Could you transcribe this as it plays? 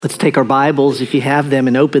Let's take our Bibles, if you have them,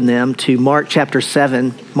 and open them to Mark chapter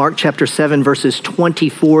 7. Mark chapter 7, verses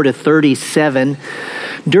 24 to 37.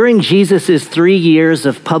 During Jesus' 3 years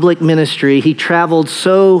of public ministry, he traveled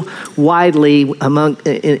so widely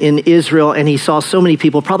in Israel, and he saw so many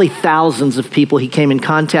people, probably thousands of people he came in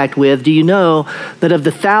contact with. Do you know that of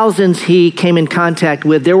the thousands he came in contact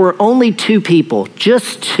with, there were only 2 people,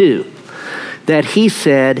 just 2, that he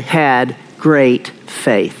said had great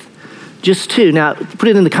faith? Just 2. Now, put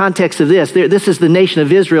it in the context of this. This is the nation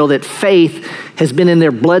of Israel that faith has been in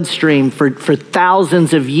their bloodstream for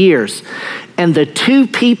thousands of years. And the 2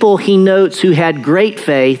 people he notes who had great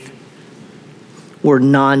faith were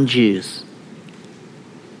non-Jews.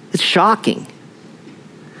 It's shocking.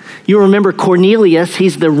 You remember Cornelius,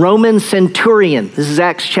 he's the Roman centurion. This is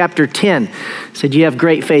Acts chapter 10. Said you have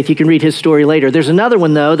great faith. You can read his story later. There's another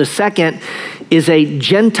one though. The second is a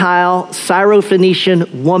Gentile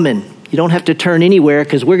Syrophoenician woman. You don't have to turn anywhere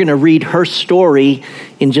because we're going to read her story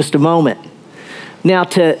in just a moment. Now,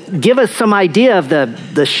 to give us some idea of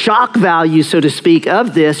the shock value, so to speak,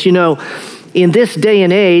 of this, you know, in this day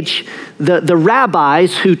and age, the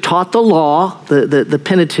rabbis who taught the law, the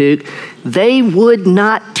Pentateuch, they would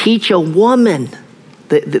not teach a woman.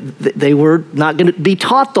 They were not going to be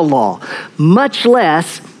taught the law, much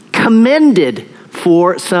less commended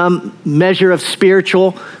for some measure of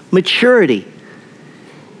spiritual maturity.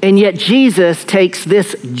 And yet Jesus takes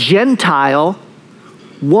this Gentile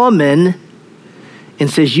woman and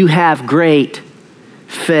says, you have great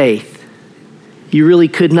faith. You really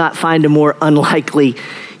could not find a more unlikely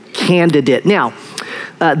candidate. Now,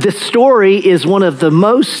 this story is one of the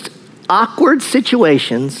most awkward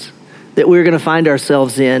situations that we're going to find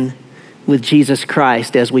ourselves in with Jesus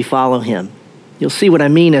Christ as we follow him. You'll see what I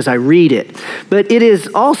mean as I read it. But it is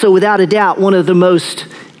also, without a doubt, one of the most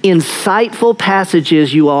insightful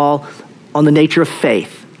passages, you all, on the nature of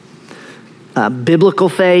faith. Biblical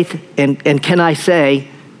faith, and can I say,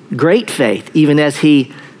 great faith, even as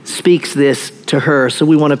he speaks this to her. So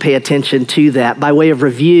we want to pay attention to that. By way of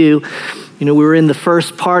review, you know, we were in the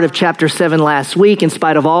first part of chapter 7 last week. In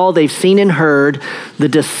spite of all they've seen and heard, the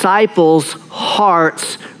disciples'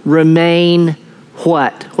 hearts remain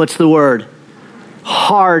what? What's the word?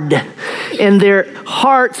 Hard. And their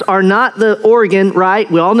hearts are not the organ, right?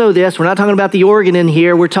 We all know this. We're not talking about the organ in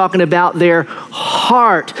here. We're talking about their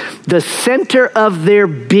heart, the center of their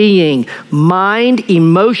being, mind,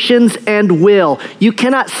 emotions, and will. You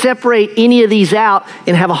cannot separate any of these out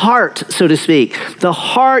and have a heart, so to speak. The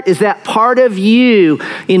heart is that part of you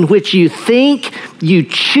in which you think, you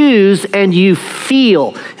choose, and you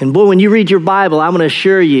feel. And boy, when you read your Bible, I'm going to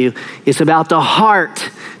assure you, it's about the heart.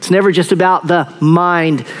 It's never just about the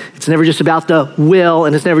mind. It's never just about the will,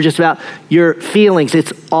 and it's never just about your feelings.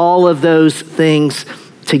 It's all of those things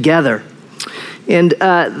together. And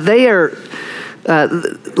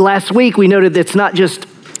last week we noted that it's not just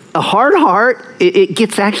a hard heart, it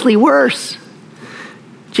gets actually worse.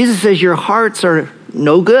 Jesus says your hearts are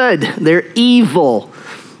no good. They're evil.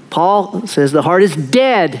 Paul says the heart is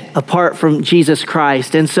dead apart from Jesus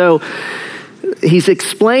Christ. And so he's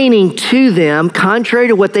explaining to them, contrary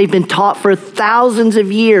to what they've been taught for thousands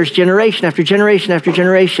of years, generation after generation after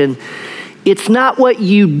generation, it's not what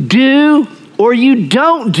you do or you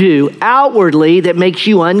don't do outwardly that makes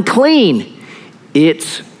you unclean.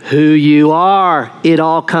 It's who you are. It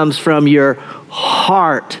all comes from your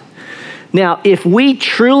heart. Now, if we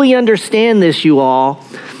truly understand this, you all,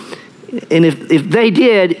 and if they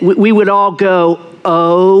did, we would all go,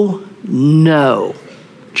 oh no.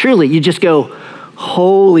 Truly, you just go,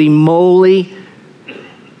 holy moly,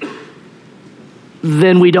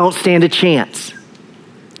 then we don't stand a chance.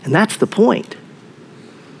 And that's the point.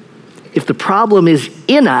 If the problem is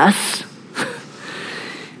in us,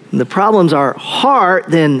 and the problem's our heart,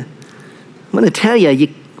 then I'm going to tell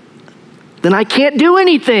you, then I can't do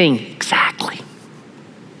anything. Exactly.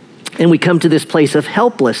 And we come to this place of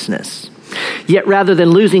helplessness. Yet rather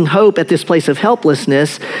than losing hope at this place of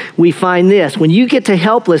helplessness, we find this. When you get to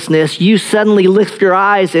helplessness, you suddenly lift your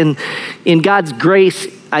eyes, and in God's grace,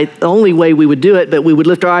 the only way we would do it, but we would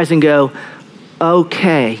lift our eyes and go,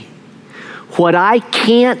 okay, what I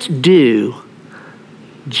can't do,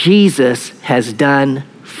 Jesus has done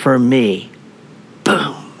for me.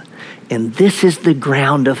 Boom. And this is the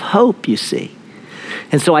ground of hope, you see.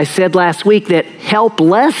 And so I said last week that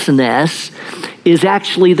helplessness is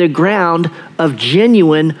actually the ground of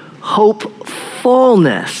genuine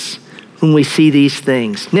hopefulness when we see these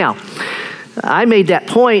things. Now, I made that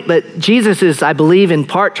point, but Jesus is, I believe, in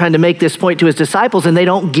part trying to make this point to his disciples, and they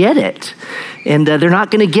don't get it. And they're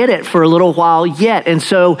not going to get it for a little while yet. And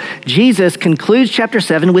so Jesus concludes chapter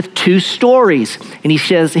 7 with two stories. And he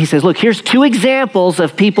says, look, here's two examples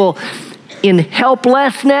of people in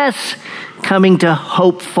helplessness coming to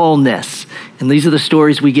hopefulness. And these are the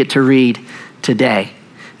stories we get to read today.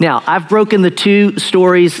 Now, I've broken the two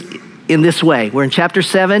stories in this way. We're in chapter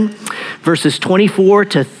 7, verses 24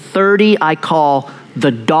 to 30, I call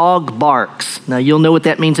the dog barks. Now, you'll know what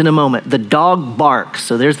that means in a moment. The dog barks.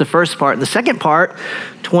 So there's the first part. And the second part,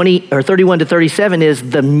 31 to 37, is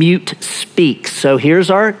the mute speaks. So here's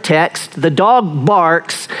our text. The dog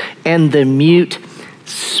barks and the mute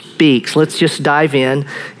speaks. Let's just dive in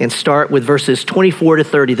and start with verses 24 to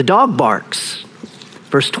 30. The dog barks.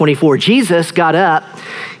 Verse 24, Jesus got up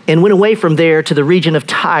and went away from there to the region of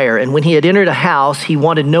Tyre. And when he had entered a house, he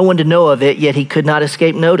wanted no one to know of it, yet he could not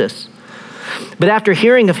escape notice. But after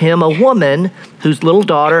hearing of him, a woman whose little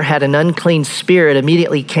daughter had an unclean spirit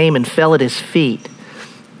immediately came and fell at his feet.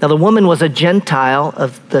 Now the woman was a Gentile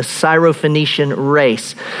of the Syrophoenician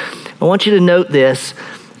race. I want you to note this.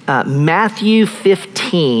 Matthew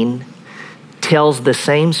 15 tells the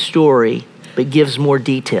same story, but gives more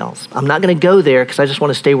details. I'm not going to go there because I just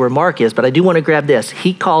want to stay where Mark is, but I do want to grab this.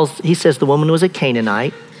 He says the woman was a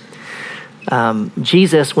Canaanite.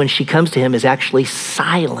 Jesus, when she comes to him, is actually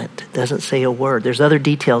silent, doesn't say a word. There's other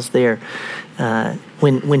details there.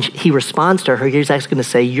 When he responds to her, he's actually going to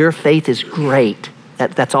say, your faith is great.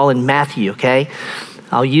 That's all in Matthew, okay?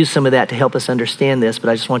 I'll use some of that to help us understand this, but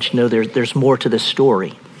I just want you to know there's more to the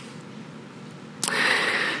story.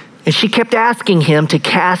 And she kept asking him to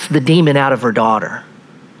cast the demon out of her daughter.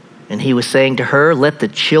 And he was saying to her, let the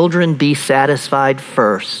children be satisfied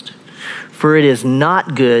first, for it is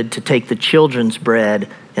not good to take the children's bread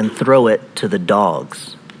and throw it to the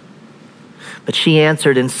dogs. But she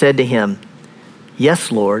answered and said to him,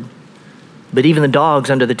 yes, Lord, but even the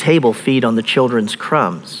dogs under the table feed on the children's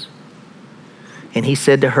crumbs. And he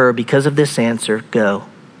said to her, because of this answer, go.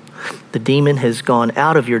 The demon has gone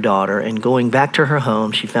out of your daughter, and going back to her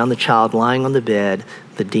home, she found the child lying on the bed,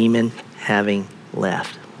 the demon having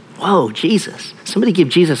left. Whoa, Jesus. Somebody give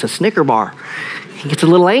Jesus a Snicker bar. He gets a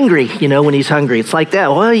little angry, when he's hungry. It's like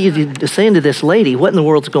that. What are you saying to this lady? What in the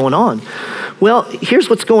world's going on? Well, here's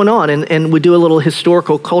what's going on, and we do a little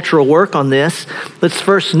historical, cultural work on this. Let's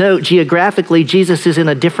first note, geographically, Jesus is in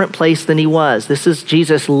a different place than he was. This is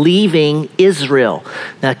Jesus leaving Israel.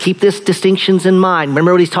 Now, keep this distinctions in mind.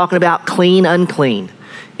 Remember what he's talking about? Clean, unclean.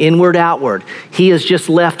 Inward, outward. He has just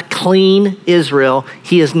left clean Israel.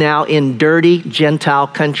 He is now in dirty Gentile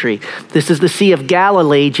country. This is the Sea of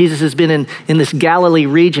Galilee. Jesus has been in this Galilee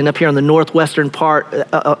region up here on the northwestern part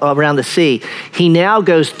around the sea. He now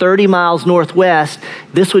goes 30 miles northwest.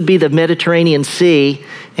 This would be the Mediterranean Sea,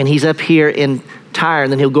 and he's up here in Tyre,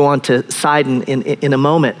 and then he'll go on to Sidon in a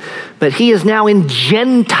moment. But he is now in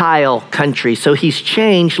Gentile country, so he's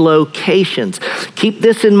changed locations. Keep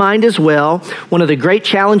this in mind as well. One of the great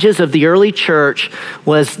challenges of the early church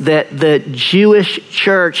was that the Jewish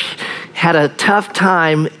church had a tough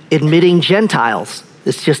time admitting Gentiles.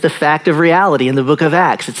 It's just a fact of reality in the book of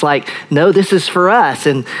Acts. It's like, no, this is for us.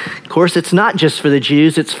 And of course, it's not just for the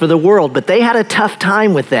Jews, it's for the world. But they had a tough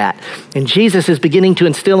time with that. And Jesus is beginning to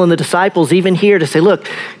instill in the disciples, even here, to say, look,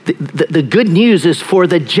 the good news is for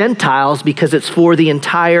the Gentiles because it's for the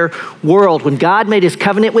entire world. When God made his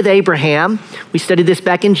covenant with Abraham, we studied this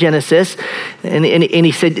back in Genesis, and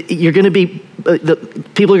he said, you're going to be, the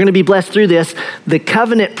people are going to be blessed through this. The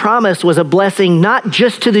covenant promise was a blessing not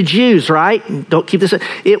just to the Jews, right? Don't keep this.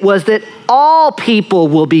 It was that all people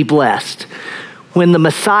will be blessed when the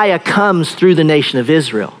Messiah comes through the nation of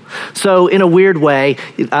Israel. So in a weird way,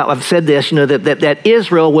 I've said this, that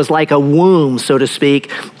Israel was like a womb, so to speak,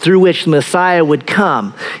 through which the Messiah would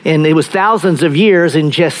come. And it was thousands of years in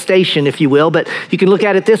gestation, if you will. But you can look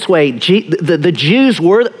at it this way. The Jews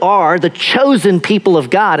are the chosen people of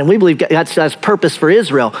God. And we believe God has purpose for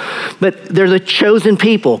Israel. But they're the chosen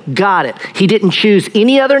people. Got it. He didn't choose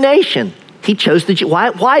any other nation. He chose the Jews.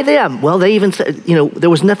 Why them? Well, they even said, there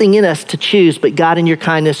was nothing in us to choose, but God in your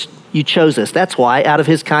kindness, you chose us. That's why, out of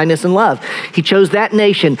his kindness and love. He chose that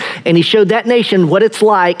nation, and he showed that nation what it's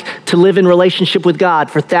like to live in relationship with God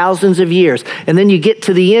for thousands of years. And then you get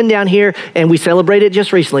to the end down here, and we celebrated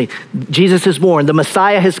just recently. Jesus is born. The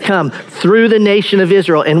Messiah has come through the nation of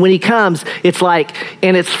Israel. And when he comes, it's like,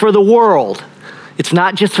 and it's for the world. It's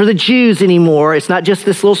not just for the Jews anymore. It's not just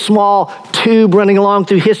this little small tube running along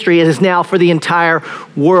through history. It is now for the entire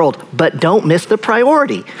world. But don't miss the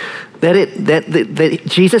priority that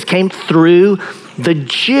Jesus came through the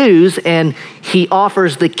Jews, and he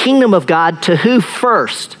offers the kingdom of God to who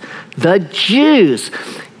first? The Jews,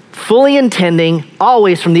 fully intending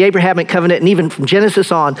always from the Abrahamic covenant and even from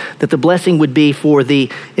Genesis on that the blessing would be for the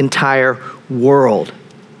entire world.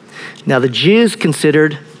 Now the Jews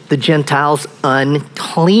considered the Gentiles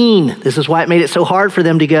unclean. This is why it made it so hard for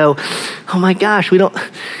them to go, oh my gosh,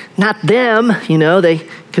 not them. They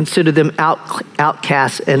considered them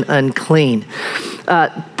outcasts and unclean.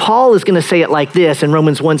 Paul is going to say it like this in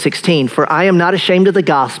Romans 1:16, for I am not ashamed of the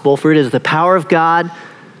gospel, for it is the power of God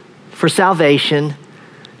for salvation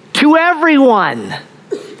to everyone,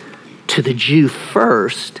 to the Jew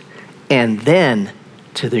first, and then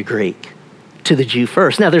to the Greek. To the Jew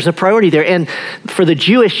first. Now there's a priority there. And for the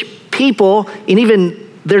Jewish people and even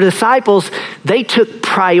their disciples, they took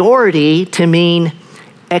priority to mean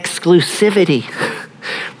exclusivity.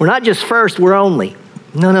 We're not just first, we're only.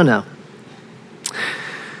 No.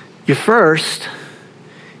 You're first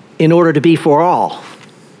in order to be for all.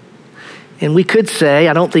 And we could say,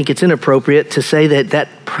 I don't think it's inappropriate to say that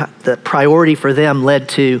the priority for them led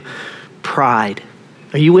to pride.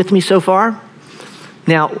 Are you with me so far?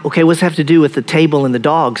 Now, okay, what's that have to do with the table and the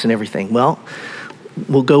dogs and everything? Well,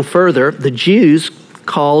 we'll go further. The Jews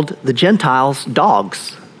called the Gentiles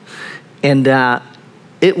dogs. And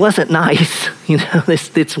it wasn't nice,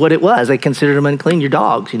 it's what it was. They considered them unclean, you're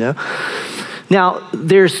dogs, Now,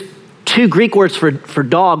 there's two Greek words for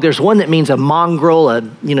dog. There's one that means a mongrel,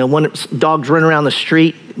 one dogs run around the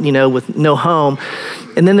street, with no home.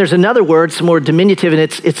 And then there's another word, some more diminutive, and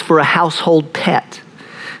it's for a household pet.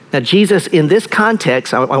 Now, Jesus, in this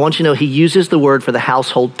context, I want you to know he uses the word for the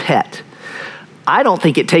household pet. I don't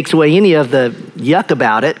think it takes away any of the yuck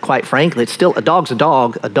about it, quite frankly. It's still, a dog's a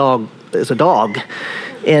dog is a dog.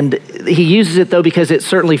 And he uses it, though, because it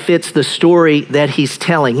certainly fits the story that he's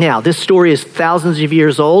telling. Now, this story is thousands of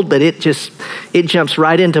years old, but it jumps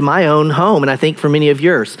right into my own home, and I think for many of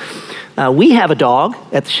yours. We have a dog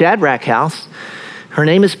at the Shadrach house. Her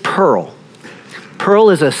name is Pearl.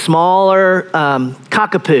 Pearl is a smaller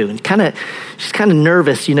cockapoo, and she's kind of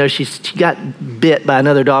nervous. She got bit by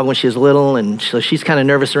another dog when she was little, and so she's kind of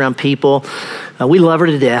nervous around people. We love her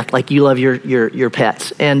to death, like you love your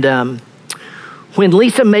pets. And when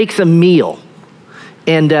Lisa makes a meal,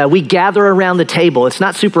 and we gather around the table, it's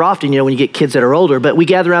not super often, when you get kids that are older, but we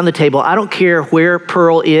gather around the table. I don't care where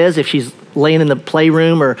Pearl is, if she's laying in the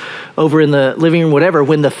playroom or over in the living room, whatever.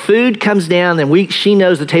 When the food comes down and she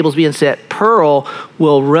knows the table's being set, Pearl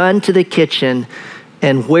will run to the kitchen.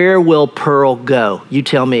 And where will Pearl go? You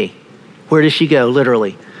tell me. Where does she go,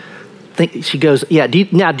 literally? She goes, yeah. Do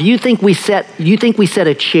you think we set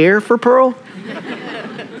a chair for Pearl?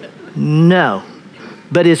 No.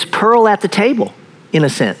 But is Pearl at the table, in a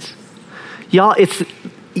sense? Y'all,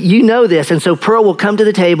 you know this, and so Pearl will come to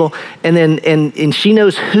the table, and then and she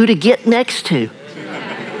knows who to get next to,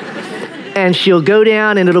 and she'll go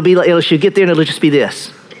down, and she'll get there, and it'll just be this.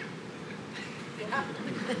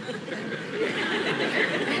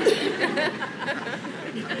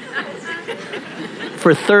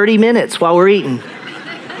 For 30 minutes while we're eating.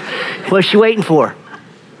 What's she waiting for?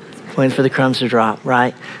 Waiting for the crumbs to drop,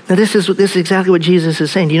 right? Now this is exactly what Jesus is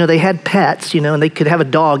saying. They had pets, and they could have a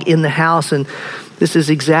dog in the house, and this is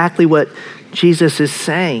exactly what Jesus is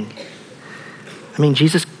saying. I mean,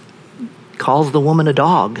 Jesus calls the woman a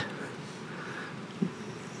dog. You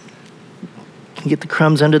can get the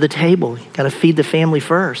crumbs under the table. You got to feed the family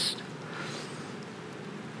first.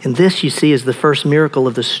 And this, you see, is the first miracle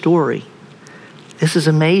of the story. This is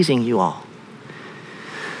amazing, you all.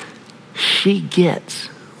 She gets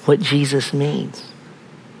what Jesus means.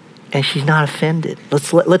 And she's not offended.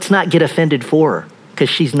 Let's not get offended for her,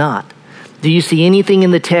 because she's not. Do you see anything in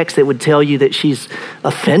the text that would tell you that she's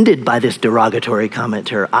offended by this derogatory comment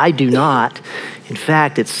to her? I do not. In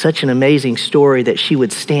fact, it's such an amazing story that she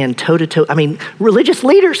would stand toe-to-toe. I mean, religious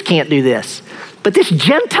leaders can't do this. But this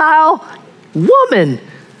Gentile woman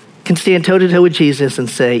can stand toe-to-toe with Jesus and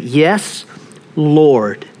say, yes,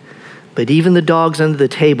 Lord. But even the dogs under the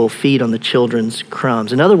table feed on the children's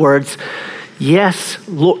crumbs. In other words, yes,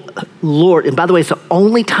 Lord. And by the way, it's the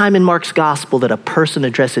only time in Mark's gospel that a person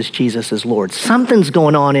addresses Jesus as Lord. Something's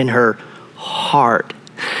going on in her heart.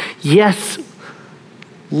 Yes,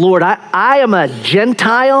 Lord, I am a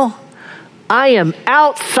Gentile. I am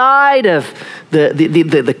outside of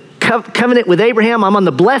the covenant with Abraham. I'm on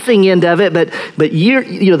the blessing end of it, but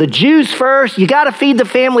you're the Jews first. You got to feed the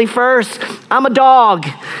family first. I'm a dog.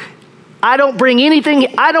 I don't bring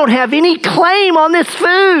anything. I don't have any claim on this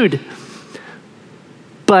food.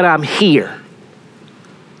 But I'm here,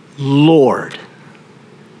 Lord,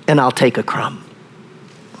 and I'll take a crumb.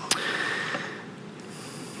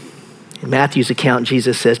 In Matthew's account,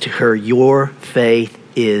 Jesus says to her, "Your faith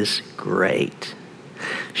is great."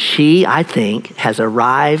 She, I think, has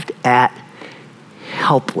arrived at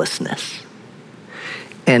helplessness.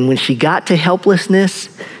 And when she got to helplessness,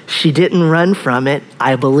 she didn't run from it.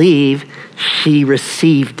 I believe she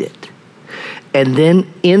received it. And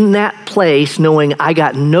then in that place, knowing I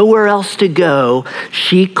got nowhere else to go,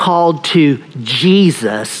 she called to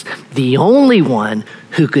Jesus, the only one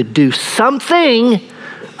who could do something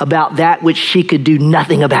about that which she could do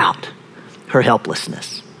nothing about, her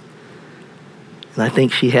helplessness. And I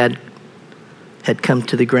think she had come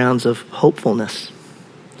to the grounds of hopefulness.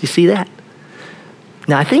 Do you see that?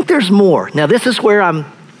 Now, I think there's more. Now, this is where I'm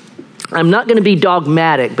not going to be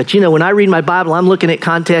dogmatic, but when I read my Bible, I'm looking at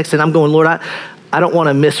context and I'm going, Lord, I don't want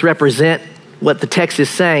to misrepresent what the text is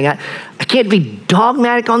saying. I can't be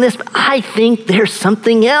dogmatic on this, but I think there's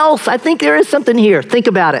something else. I think there is something here. Think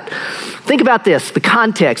about it. Think about this, the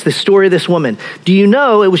context, the story of this woman. Do you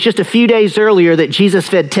know it was just a few days earlier that Jesus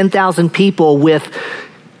fed 10,000 people with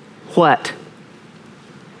what?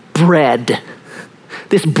 Bread.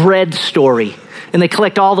 This bread story. And they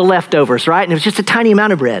collect all the leftovers, right? And it was just a tiny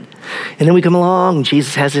amount of bread. And then we come along, and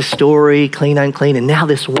Jesus has this story, clean, unclean, and now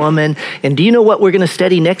this woman. And do you know what we're going to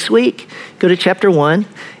study next week? Go to chapter 1,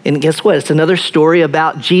 and guess what? It's another story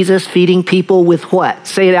about Jesus feeding people with what?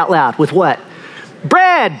 Say it out loud. With what?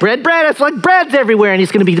 Bread. It's like bread's everywhere, and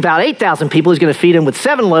he's going to be about 8,000 people. He's going to feed them with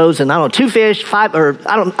 7 loaves and 2 fish, 5,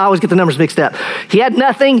 I always get the numbers mixed up. He had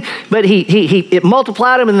nothing, but it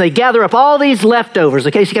multiplied them, and they gather up all these leftovers.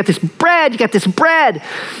 Okay, so you got this bread.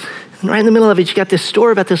 And right in the middle of it, you got this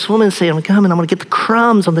story about this woman saying, I'm going to get the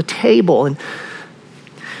crumbs on the table. And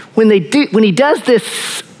when he does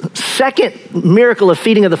this second miracle of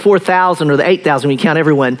feeding of the 4,000 or the 8,000, when you count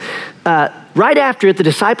everyone, right after it, the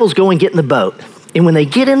disciples go and get in the boat. And when they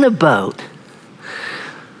get in the boat,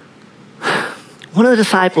 one of the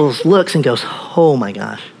disciples looks and goes, oh my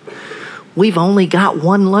gosh, we've only got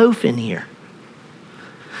 1 loaf in here.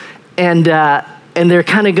 And they're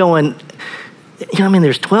kind of going,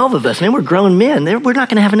 there's 12 of us, man, we're grown men. We're not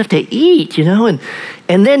going to have enough to eat,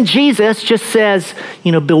 And then Jesus just says,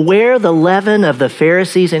 beware the leaven of the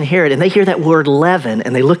Pharisees and Herod. And they hear that word leaven,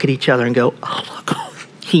 and they look at each other and go, oh,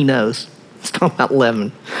 look, he knows. It's talking about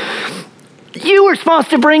leaven. You were supposed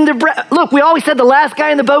to bring the bread. Look, we always said the last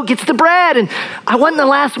guy in the boat gets the bread. And I wasn't the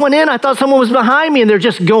last one in. I thought someone was behind me, and they're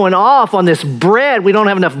just going off on this bread. We don't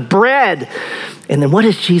have enough bread. And then what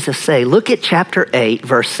does Jesus say? Look at chapter 8,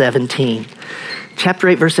 verse 17. Chapter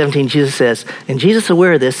 8, verse 17, Jesus says, and Jesus,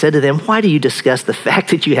 aware of this, said to them, why do you discuss the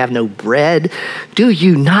fact that you have no bread? Do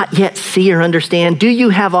you not yet see or understand? Do you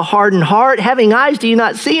have a hardened heart? Having eyes, do you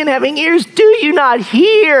not see? And having ears, do you not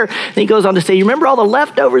hear? And he goes on to say, you remember all the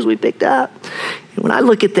leftovers we picked up? And when I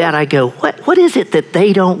look at that, I go, what is it that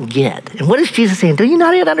they don't get? And what is Jesus saying? Do you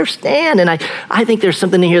not yet understand? And I think there's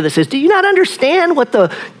something in here that says, do you not understand what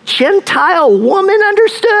the Gentile woman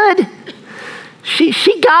understood?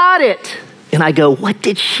 She got it. And I go, what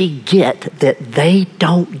did she get that they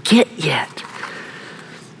don't get yet?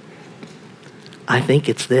 I think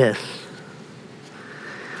it's this.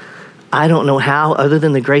 I don't know how, other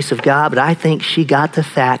than the grace of God, but I think she got the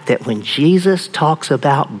fact that when Jesus talks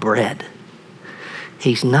about bread,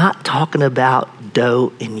 he's not talking about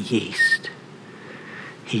dough and yeast.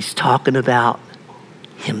 He's talking about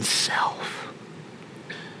himself.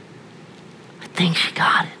 I think she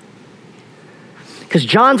got it. Because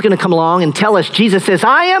John's going to come along and tell us, Jesus says,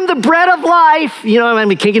 I am the bread of life.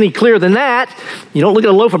 Can't get any clearer than that. You don't look at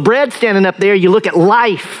a loaf of bread standing up there, you look at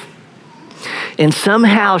life. And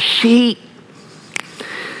somehow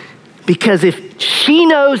because if she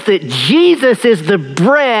knows that Jesus is the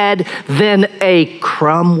bread, then a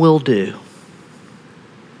crumb will do.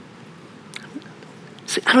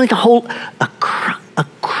 See, I don't think a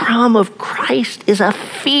crumb of Christ is a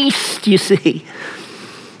feast, you see.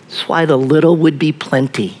 That's why the little would be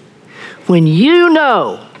plenty. When you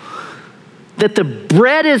know that the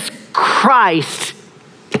bread is Christ,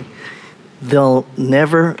 there'll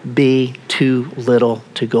never be too little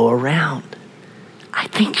to go around. I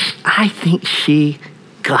think she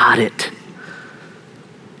got it.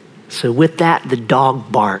 So with that, the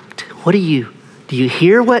dog barked. Do you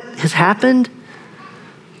hear what has happened?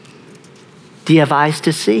 Do you have eyes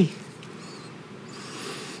to see?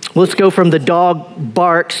 Let's go from the dog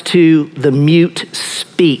barks to the mute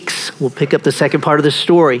speaks. We'll pick up the second part of the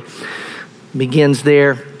story. It begins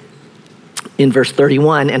there in verse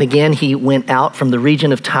 31. And again, he went out from the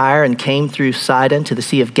region of Tyre and came through Sidon to the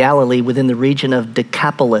Sea of Galilee within the region of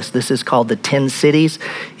Decapolis. This is called the 10 cities.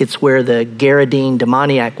 It's where the Gadarene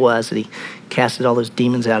demoniac was. And he casted all those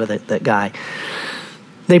demons out of that guy.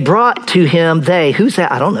 They brought to him, who's that?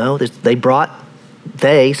 I don't know.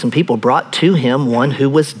 Some people brought to him one who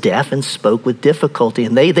was deaf and spoke with difficulty.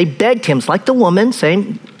 And they begged him, it's like the woman,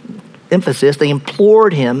 same emphasis, they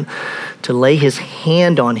implored him to lay his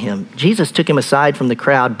hand on him. Jesus took him aside from the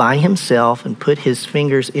crowd by himself and put his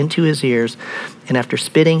fingers into his ears. And after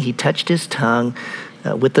spitting, he touched his tongue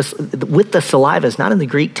with the saliva. It's not in the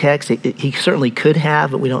Greek text. He certainly could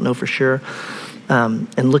have, but we don't know for sure.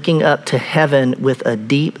 And looking up to heaven with a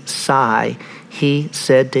deep sigh, he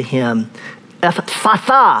said to him,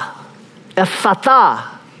 Ephphatha,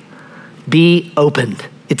 be opened.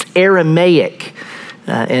 It's Aramaic,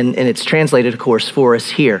 and it's translated, of course, for us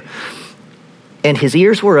here. And his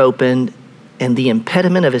ears were opened, and the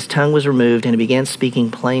impediment of his tongue was removed, and he began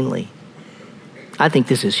speaking plainly. I think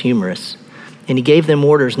this is humorous. And he gave them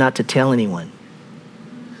orders not to tell anyone.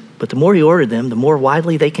 But the more he ordered them, the more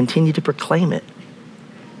widely they continued to proclaim it.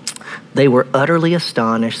 They were utterly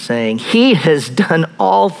astonished, saying, "He has done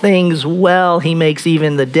all things well. He makes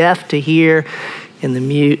even the deaf to hear and the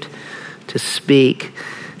mute to speak."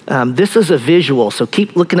 This is a visual, so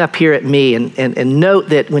keep looking up here at me and note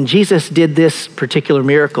that when Jesus did this particular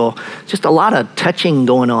miracle, just a lot of touching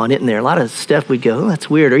going on, isn't there? A lot of stuff we'd go, oh, that's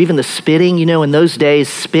weird. Or even the spitting, in those days,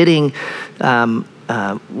 spitting,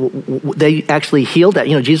 they actually healed that.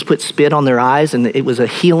 Jesus put spit on their eyes, and it was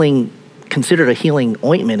considered a healing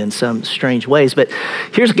ointment in some strange ways. But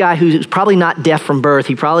here's a guy who's probably not deaf from birth.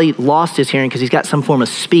 He probably lost his hearing because he's got some form of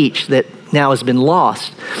speech that now has been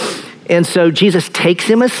lost. And so Jesus takes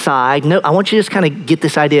him aside. No, I want you to just kind of get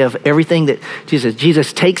this idea of everything that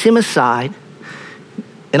Jesus takes him aside,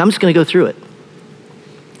 and I'm just going to go through it.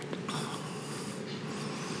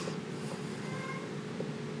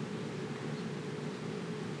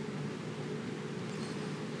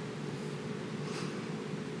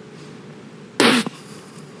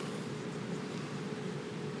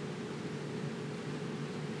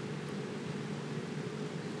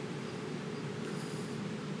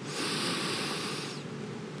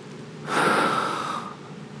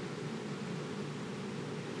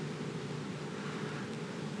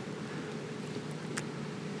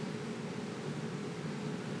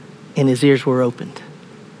 And his ears were opened.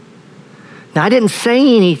 Now, I didn't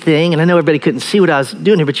say anything, and I know everybody couldn't see what I was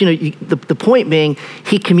doing here, but the point being,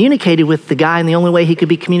 he communicated with the guy in the only way he could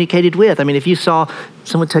be communicated with. I mean, if you saw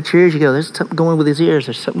someone touch your ears, you go, there's something going with his ears,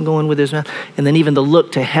 there's something going with his mouth. And then even the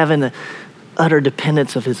look to heaven, the utter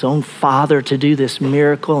dependence of his own Father to do this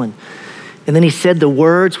miracle. And then he said the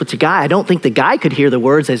words, which I don't think the guy could hear the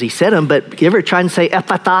words as he said them, but you ever try and say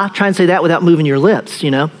Ephphatha? Try and say that without moving your lips,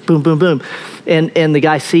 boom, boom, boom. And the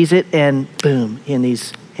guy sees it, and boom, and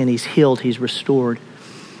he's healed, he's restored.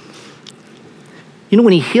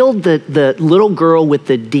 When he healed the little girl with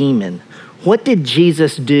the demon, what did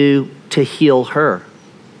Jesus do to heal her?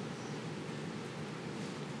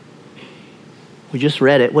 We just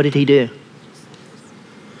read it. What did he do?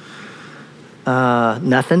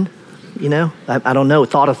 Nothing. I don't know,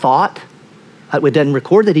 thought a thought. It doesn't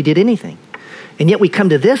record that he did anything. And yet we come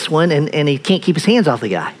to this one and he can't keep his hands off the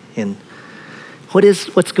guy. And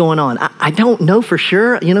what's going on? I don't know for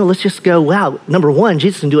sure. Let's just go, wow, number one,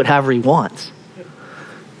 Jesus can do it however he wants.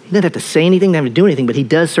 He doesn't have to say anything, doesn't have to do anything, but he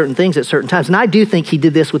does certain things at certain times. And I do think he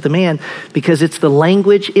did this with the man because it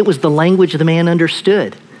was the language the man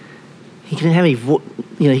understood. He didn't have any,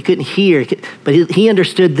 he couldn't hear, but he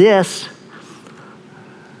understood this.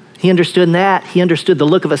 He understood that. He understood the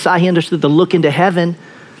look of a sigh. He understood the look into heaven.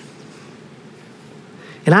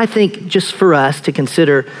 And I think just for us to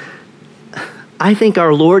consider, I think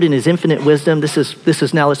our Lord in his infinite wisdom, this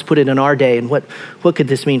is now, let's put it in our day, and what could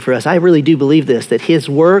this mean for us? I really do believe this, that his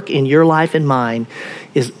work in your life and mine,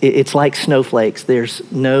 it's like snowflakes.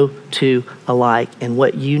 There's no two alike. And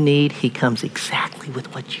what you need, he comes exactly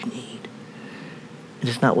with what you need. It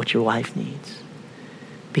is not what your wife needs.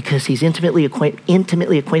 Because he's intimately acquainted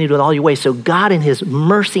with all your ways. So God in his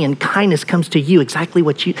mercy and kindness comes to you exactly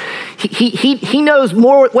what you, he knows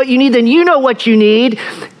more what you need than you know what you need.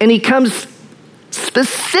 And he comes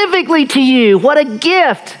specifically to you. What a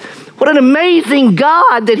gift. What an amazing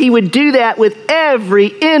God that he would do that with every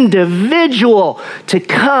individual to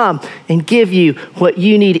come and give you what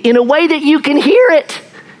you need in a way that you can hear it.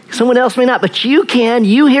 Someone else may not, but you can.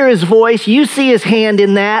 You hear his voice. You see his hand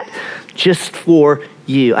in that just for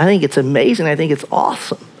you. I think it's amazing. I think it's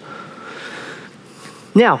awesome.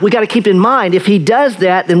 Now, we got to keep in mind, if he does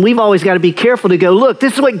that, then we've always got to be careful to go, look,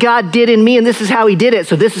 this is what God did in me, and this is how he did it,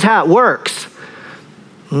 so this is how it works.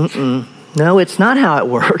 No, it's not how it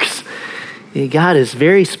works. God is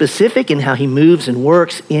very specific in how he moves and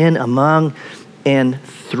works in, among, and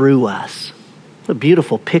through us. What a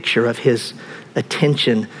beautiful picture of his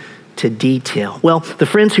attention to detail. Well, the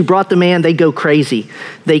friends who brought the man, they go crazy.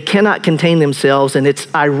 They cannot contain themselves, and it's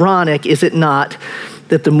ironic, is it not,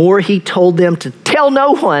 that the more he told them to tell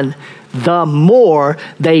no one, the more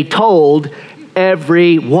they told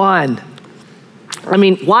everyone. I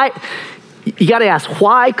mean, why? You got to ask,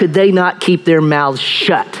 why could they not keep their mouths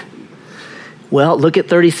shut? Well, look at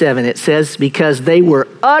 37. It says, because they were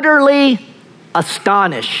utterly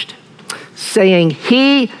astonished, saying,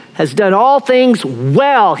 he has done all things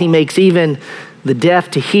well. He makes even the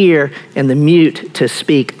deaf to hear and the mute to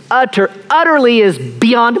speak. Utterly is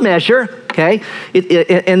beyond measure, okay?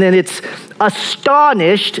 And then it's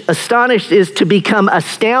astonished. Astonished is to become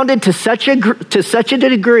astounded to such a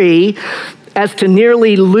degree as to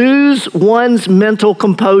nearly lose one's mental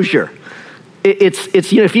composure. It's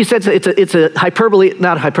if you said it's a hyperbole,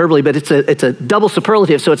 not hyperbole, but it's a double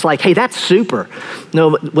superlative. So it's like, hey, that's super.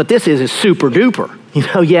 No, what this is super duper.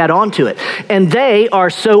 You add on to it. And they are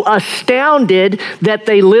so astounded that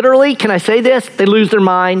they literally, can I say this? They lose their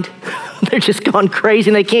mind. They're just gone crazy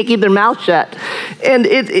and they can't keep their mouth shut. And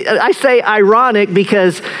I say ironic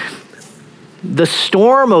because the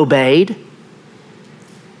storm obeyed.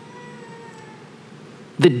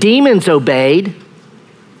 The demons obeyed.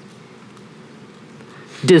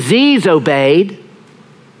 Disease obeyed.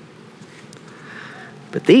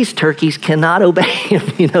 But these turkeys cannot obey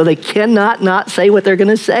him. They cannot not say what they're going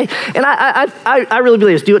to say. And I really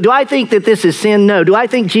believe this. Do I think that this is sin? No. Do I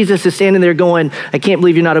think Jesus is standing there going, I can't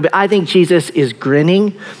believe you're not obeying? I think Jesus is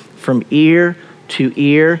grinning from ear to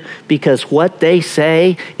ear because what they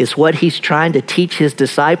say is what he's trying to teach his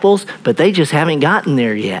disciples, but they just haven't gotten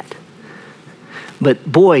there yet.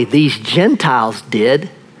 But boy, these Gentiles did,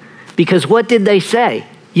 because what did they say?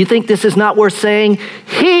 You think this is not worth saying?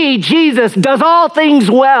 He, Jesus, does all things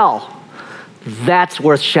well. That's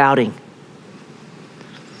worth shouting.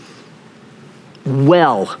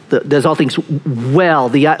 Well, does all things well.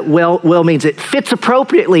 Well means it fits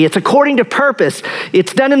appropriately. It's according to purpose.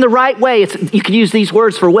 It's done in the right way. You can use these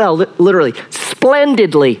words for well, literally.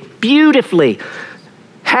 Splendidly, beautifully,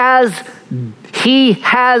 he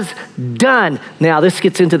has done. Now, this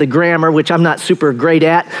gets into the grammar, which I'm not super great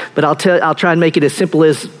at, but I'll try and make it as simple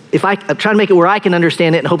as, I'm trying to make it where I can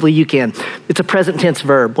understand it, and hopefully you can. It's a present tense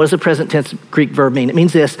verb. What does a present tense Greek verb mean? It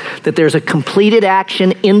means this, that there's a completed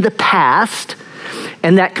action in the past,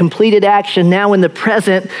 and that completed action now in the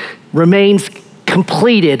present remains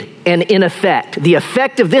completed and in effect. The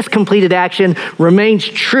effect of this completed action remains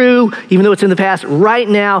true, even though it's in the past, right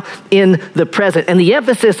now in the present. And the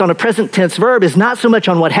emphasis on a present tense verb is not so much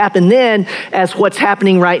on what happened then as what's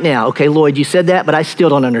happening right now. Okay, Lloyd, you said that, but I still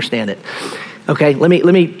don't understand it. Okay, let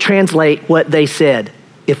me translate what they said,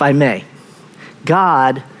 if I may.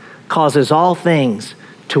 God causes all things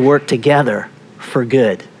to work together for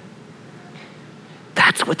good.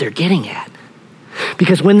 That's what they're getting at.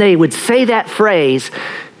 Because when they would say that phrase,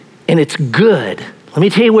 and it's good, let me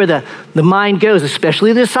tell you where the mind goes,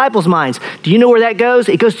 especially the disciples' minds. Do you know where that goes?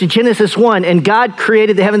 It goes to Genesis 1, and God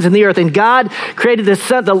created the heavens and the earth, and God created the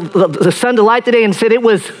sun to light the day and said it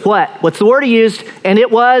was what? What's the word he used? And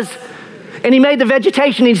it was, and he made the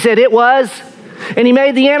vegetation, and he said it was, and he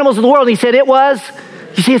made the animals of the world, and he said it was.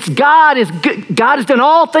 You see, it's God is good. God has done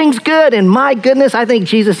all things good, and my goodness, I think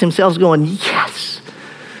Jesus himself is going, yes.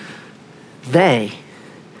 They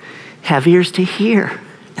have ears to hear,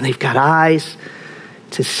 and they've got eyes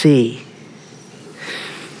to see.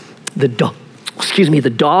 The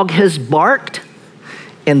dog has barked,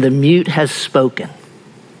 and the mute has spoken.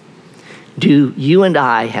 Do you and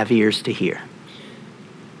I have ears to hear?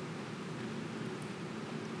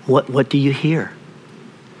 What do you hear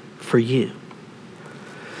for you?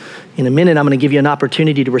 In a minute, I'm going to give you an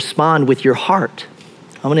opportunity to respond with your heart.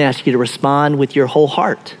 I'm going to ask you to respond with your whole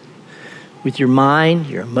heart, with your mind,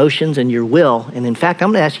 your emotions, and your will. And in fact, I'm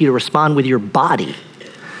going to ask you to respond with your body.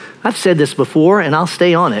 I've said this before, and I'll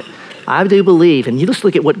stay on it. I do believe, and you just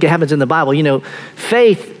look at what happens in the Bible,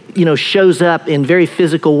 faith, shows up in very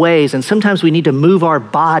physical ways, and sometimes we need to move our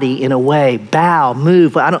body in a way, bow,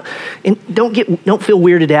 move. Don't feel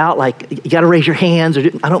weirded out, like you got to raise your hands.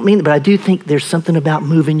 I don't mean it, but I do think there's something about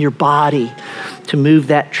moving your body to move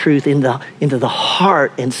that truth into the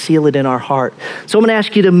heart and seal it in our heart. So I'm going to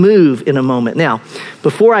ask you to move in a moment. Now,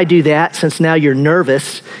 before I do that, since now you're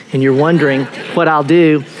nervous and you're wondering what I'll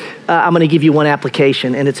do, I'm going to give you one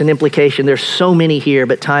application, and it's an implication. There's so many here,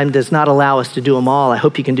 but time does not allow us to do them all. I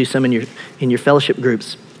hope you can do some in your fellowship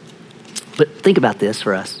groups. But think about this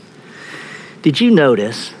for us. Did you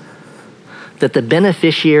notice that the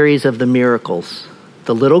beneficiaries of the miracles,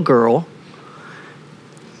 the little girl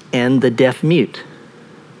and the deaf mute,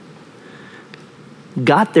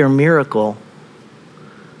 got their miracle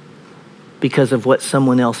because of what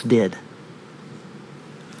someone else did.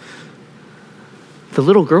 The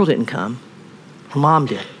little girl didn't come. Her mom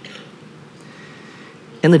did.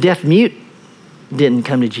 And the deaf mute didn't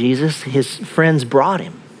come to Jesus. His friends brought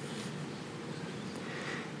him.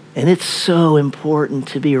 And it's so important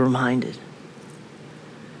to be reminded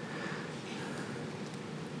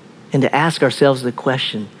and to ask ourselves the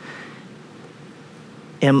question,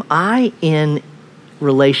 am I in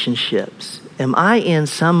relationships? Am I in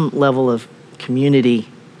some level of community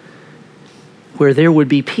where there would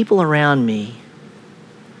be people around me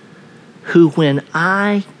who, when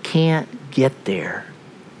I can't get there,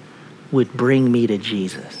 would bring me to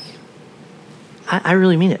Jesus? I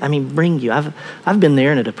really mean it. I mean, bring you. I've been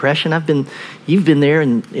there in a depression. You've been there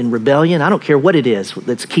in rebellion. I don't care what it is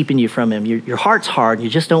that's keeping you from him. Your heart's hard and you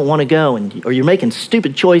just don't want to go, or you're making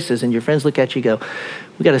stupid choices and your friends look at you and go,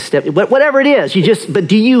 we got to step, whatever it is, but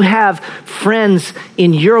do you have friends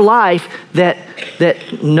in your life that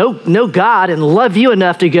know God and love you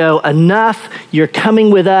enough to go, enough, you're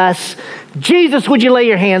coming with us. Jesus, would you lay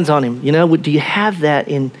your hands on him? Do you have that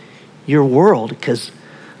in your world? Because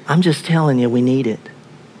I'm just telling you, we need it.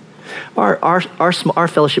 Our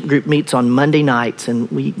fellowship group meets on Monday nights,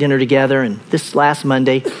 and we eat dinner together. And this last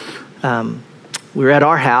Monday, we were at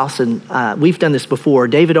our house, and we've done this before.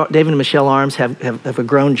 David and Michelle Arms have a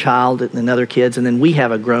grown child and other kids, and then we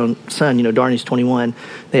have a grown son. Darnie's 21.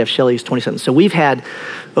 They have Shelly, who's 27. So we've had,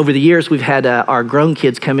 over the years, our grown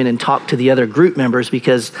kids come in and talk to the other group members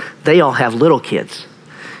because they all have little kids.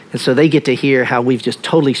 And so they get to hear how we've just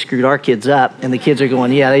totally screwed our kids up, and the kids are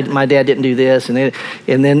going, yeah, my dad didn't do this, and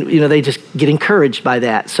then they just get encouraged by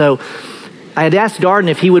that. So I had asked Darden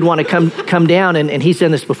if he would want to come down, and he's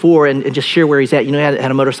done this before, and just share where he's at. He had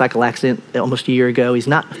a motorcycle accident almost a year ago. He's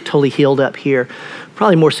not totally healed up here.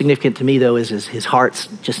 Probably more significant to me, though, is his heart's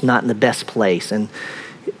just not in the best place. And,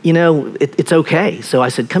 it's okay. So I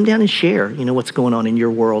said, come down and share, what's going on in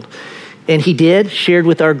your world. And he did, shared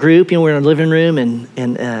with our group. We're in a living room, and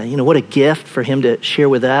what a gift for him to share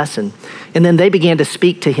with us. And then they began to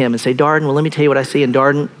speak to him and say, Darden, well, let me tell you what I see. And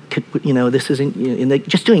Darden, this isn't, and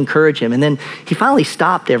just to encourage him. And then he finally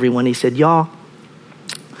stopped everyone. He said, y'all,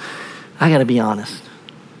 I got to be honest.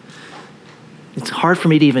 It's hard for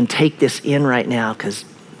me to even take this in right now because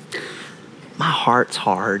my heart's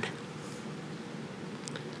hard.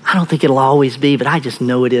 I don't think it'll always be, but I just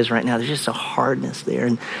know it is right now. There's just a hardness there.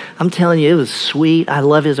 And I'm telling you, it was sweet. I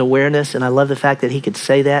love his awareness, and I love the fact that he could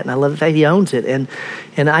say that, and I love the fact he owns it.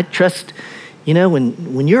 And I trust,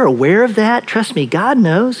 when you're aware of that, trust me, God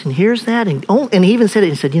knows and hears that. And he even said it,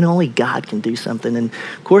 he said, only God can do something. And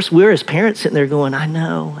of course, we're as parents sitting there going, I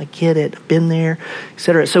know, I get it, I've been there, et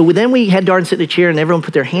cetera. So then we had Darden sit in a chair, and everyone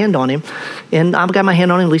put their hand on him. And I've got my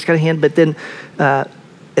hand on him, Elise got a hand. But then, and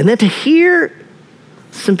then to hear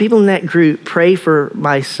some people in that group pray for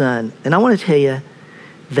my son. And I want to tell you,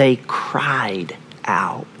 they cried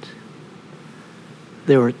out.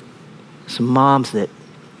 There were some moms that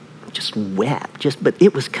just wept, but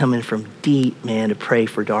it was coming from deep, man, to pray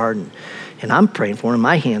for Darden. And I'm praying for him,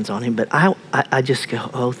 my hand's on him, but I just go,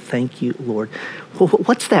 oh, thank you, Lord. Well,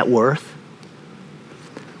 what's that worth?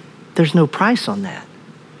 There's no price on that.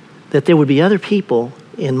 That there would be other people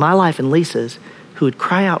in my life and Lisa's who would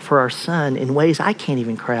cry out for our son in ways I can't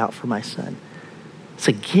even cry out for my son. It's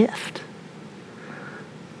a gift.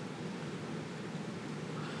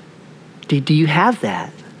 Do you have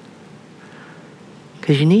that?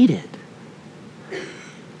 Because you need it.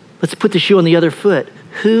 Let's put the shoe on the other foot.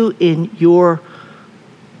 Who in your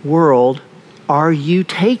world are you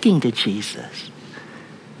taking to Jesus?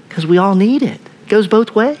 Because we all need it. It goes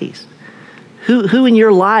both ways. Who in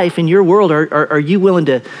your life, in your world, are you willing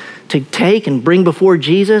to take and bring before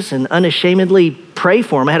Jesus and unashamedly pray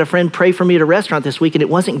for him? I had a friend pray for me at a restaurant this week, and it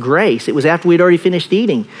wasn't grace. It was after we'd already finished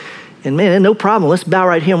eating. And man, no problem. Let's bow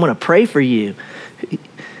right here. I want to pray for you.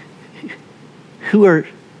 Who are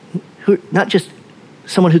not just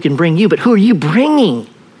someone who can bring you, but who are you bringing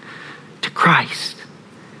to Christ?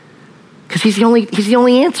 Because he's the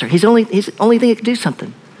only answer. He's the only thing that can do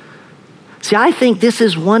something. See, I think this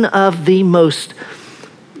is one of the most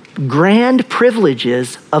grand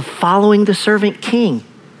privileges of following the servant king,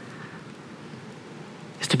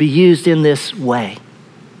 is to be used in this way.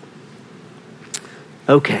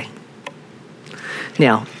 Okay.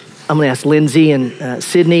 Now, I'm going to ask Lindsay and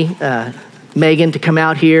Sydney, Megan to come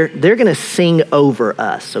out here. They're going to sing over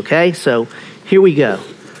us, okay? So here we go.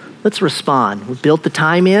 Let's respond. We built the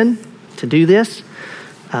time in to do this.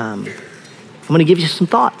 I'm going to give you some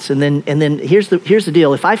thoughts, and then here's the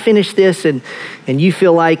deal. If I finish this and you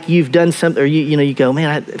feel like you've done something, or you go, man,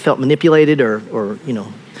 I felt manipulated, or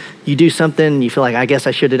you do something and you feel like, I guess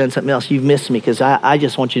I should have done something else, you've missed me, because I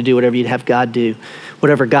just want you to do whatever you'd have God do,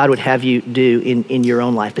 whatever God would have you do in your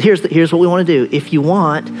own life. But here's what we want to do. If you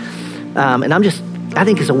want, and I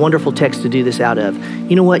think it's a wonderful text to do this out of.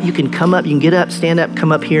 You know what? You can come up, you can get up, stand up,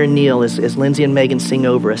 come up here and kneel as Lindsay and Megan sing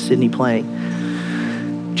over us, Sydney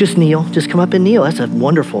playing. Just kneel, just come up and kneel. That's a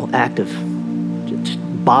wonderful act of just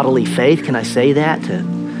bodily faith. Can I say that?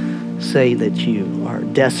 To say that you are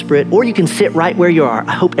desperate. Or you can sit right where you are.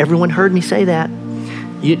 I hope everyone heard me say that.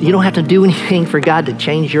 You don't have to do anything for God to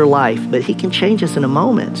change your life, but he can change us in a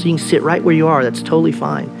moment. So you can sit right where you are. That's totally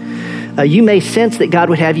fine. You may sense that God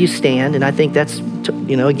would have you stand, and I think that's,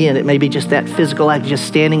 again, it may be just that physical act, just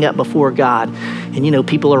standing up before God, and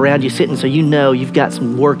people around you sitting, so you've got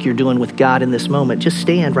some work you're doing with God in this moment. Just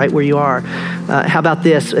stand right where you are. How about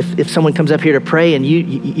this? If someone comes up here to pray and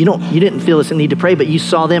you didn't feel this need to pray, but you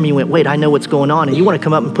saw them and you went, wait, I know what's going on, and you want to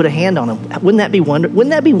come up and put a hand on them. Wouldn't that be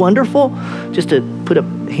wonderful? Just to put a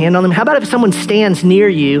hand on them. How about if someone stands near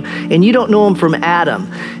you and you don't know them from Adam,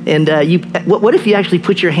 and what if you actually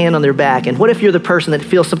put your hand on their back? And what if you're the person that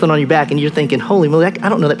feels something on your back and you're thinking, holy moly, I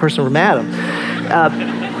don't know that person from Adam.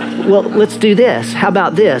 Well, let's do this. How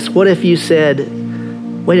about this? What if you said,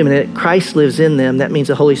 wait a minute, Christ lives in them. That means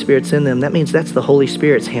the Holy Spirit's in them. That means that's the Holy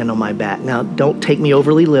Spirit's hand on my back. Now, don't take me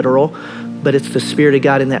overly literal, but it's the Spirit of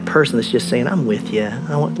God in that person that's just saying, I'm with you.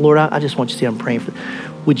 Lord, I just want you to see I'm praying for.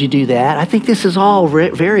 Would you do that? I think this is all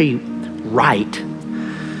very right.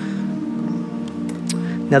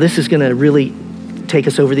 Now, this is going to really take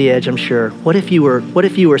us over the edge, I'm sure. What if you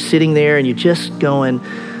were sitting there and you're just going,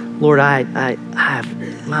 Lord, I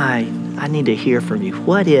need to hear from you.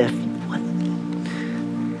 What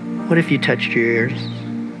if you touched your ears?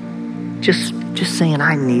 Just saying,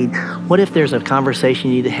 what if there's a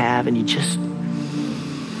conversation you need to have and you just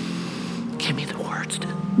give me the words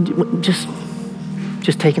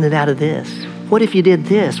just taking it out of this. What if you did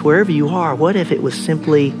this wherever you are? What if it was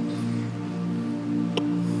simply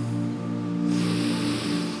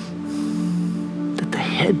that the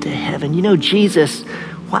head to heaven? Jesus,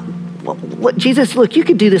 what Jesus, look, you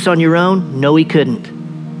could do this on your own. No, he couldn't.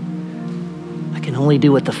 I can only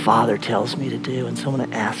do what the Father tells me to do. And so I'm going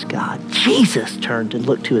to ask God. Jesus turned and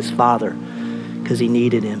looked to his Father because he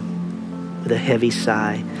needed him with a heavy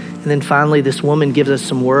sigh. And then finally, this woman gives us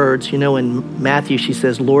some words. In Matthew, she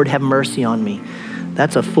says, Lord, have mercy on me.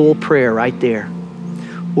 That's a full prayer right there.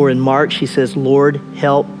 Or in Mark, she says, Lord,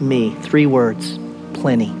 help me. 3 words,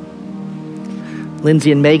 plenty.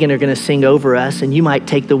 Lindsay and Megan are going to sing over us, and you might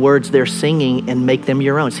take the words they're singing and make them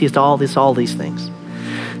your own. See, it's all these things.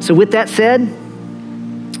 So with that said,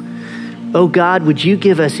 oh God, would you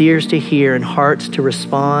give us ears to hear and hearts to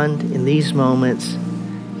respond in these moments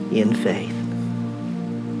in faith?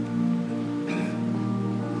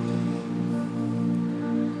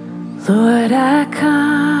 Lord, I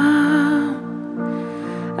come,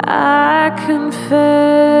 I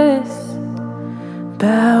confess,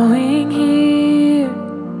 bowing here,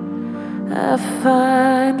 I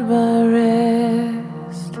find my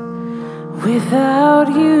rest. Without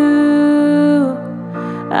you,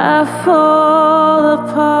 I fall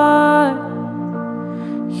apart.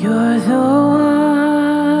 You're the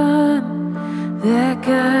one that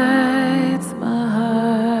guides my heart.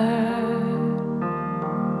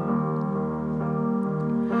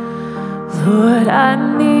 Lord, I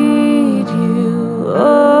need you.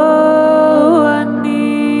 Oh, I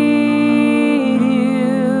need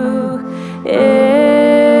you.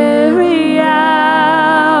 Every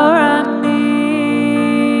hour I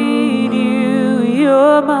need you.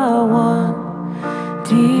 You're my one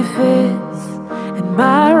defense and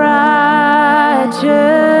my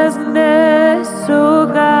righteousness. Oh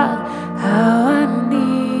God, how I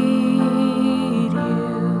need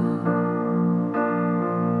you.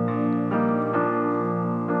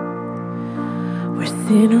 Where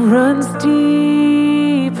sin runs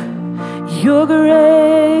deep, your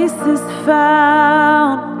grace is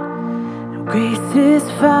found. And grace is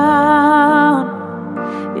found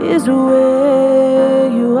is where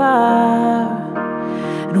you are.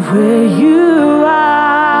 And where you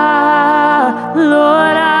are,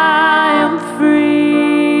 Lord, I am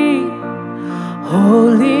free.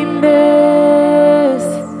 Holiness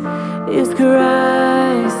is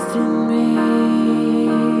Christ in me.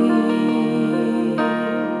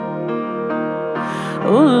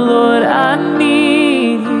 Oh Lord, I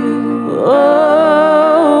need you.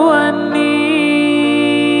 Oh, I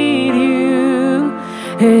need you.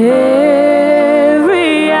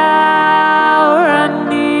 Every hour I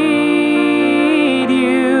need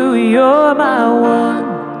you. You're my one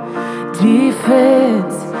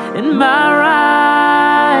defense and my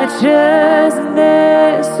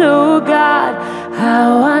righteousness.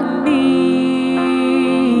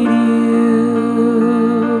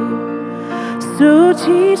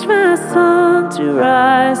 teach my song to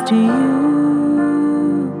rise to you.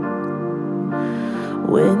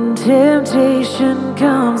 When temptation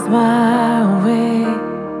comes my way,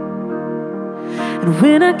 and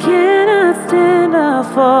when I cannot stand, I'll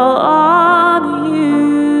fall on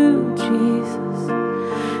you, Jesus.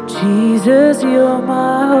 Jesus, you're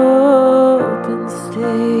my hope and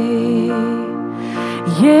stay.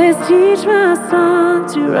 Yes, teach my song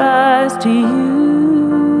to rise to you.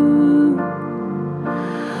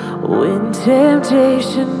 When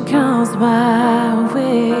temptation comes my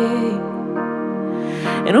way,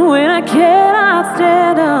 and when I cannot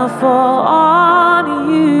stand, I'll fall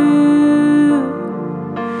on you.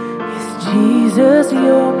 Yes, Jesus,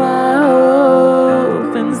 you're my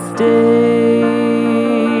hope and stay.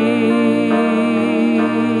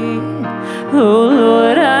 Oh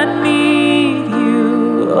Lord, I need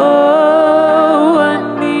you. Oh,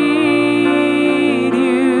 I need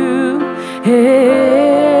you.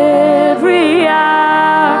 Every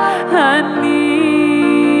hour I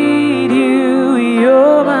need you.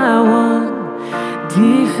 You're my one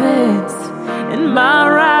defense and my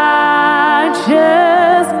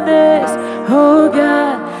righteousness. Oh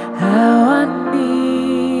God, how I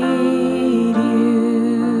need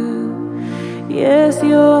you. Yes,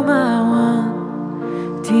 you're my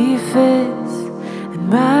one defense and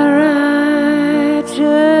my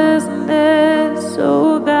righteousness.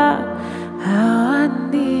 Oh God, how I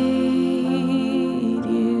need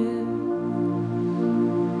you.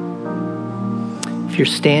 If you're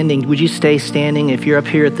standing, would you stay standing? If you're up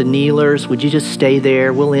here at the kneelers, would you just stay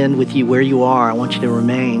there? We'll end with you where you are. I want you to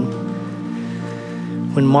remain.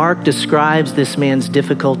 When Mark describes this man's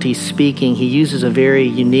difficulty speaking, he uses a very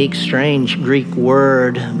unique, strange Greek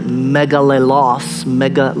word, megalelos,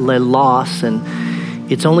 and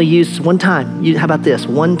it's only used one time. How about this?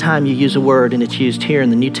 One time you use a word and it's used here in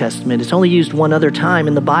the New Testament. It's only used one other time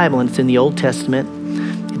in the Bible, and it's in the Old Testament.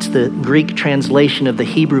 It's the Greek translation of the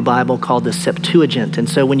Hebrew Bible called the Septuagint. And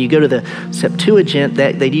so when you go to the Septuagint,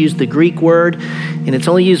 they use the Greek word, and it's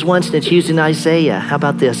only used once, and it's used in Isaiah. How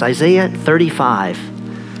about this? Isaiah 35.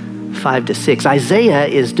 5-6. Isaiah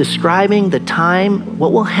is describing the time,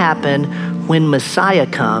 what will happen when Messiah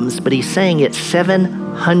comes, but he's saying it's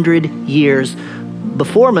 700 years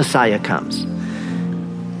before Messiah comes.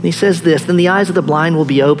 And he says this, then the eyes of the blind will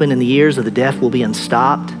be open and the ears of the deaf will be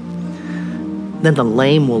unstopped. Then the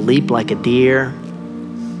lame will leap like a deer,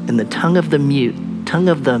 and the tongue of the mute, tongue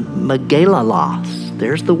of the megalalos,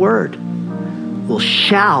 there's the word, will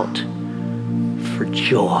shout for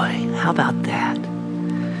joy. How about that?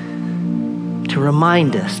 To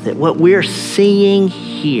remind us that what we're seeing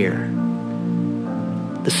here,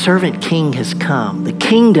 the servant king has come. The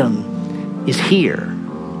kingdom is here,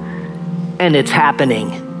 and it's happening,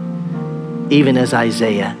 even as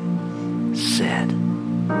Isaiah said.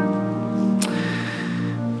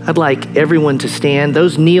 I'd like everyone to stand.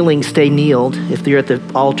 Those kneeling, stay kneeled. If you're at the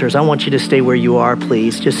altars, I want you to stay where you are,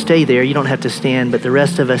 please. Just stay there. You don't have to stand, but the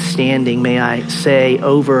rest of us standing, may I say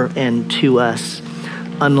over and to us,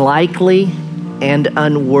 unlikely and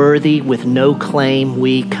unworthy, with no claim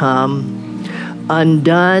we come,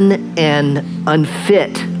 undone and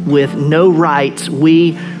unfit, with no rights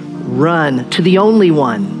we run to the only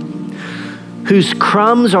one, whose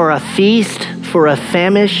crumbs are a feast for a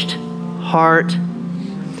famished heart,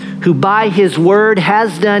 who by his word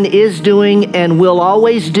has done, is doing, and will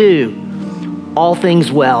always do all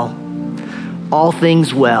things well, all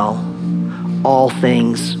things well, all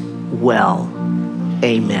things well.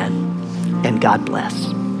 Amen. And God bless.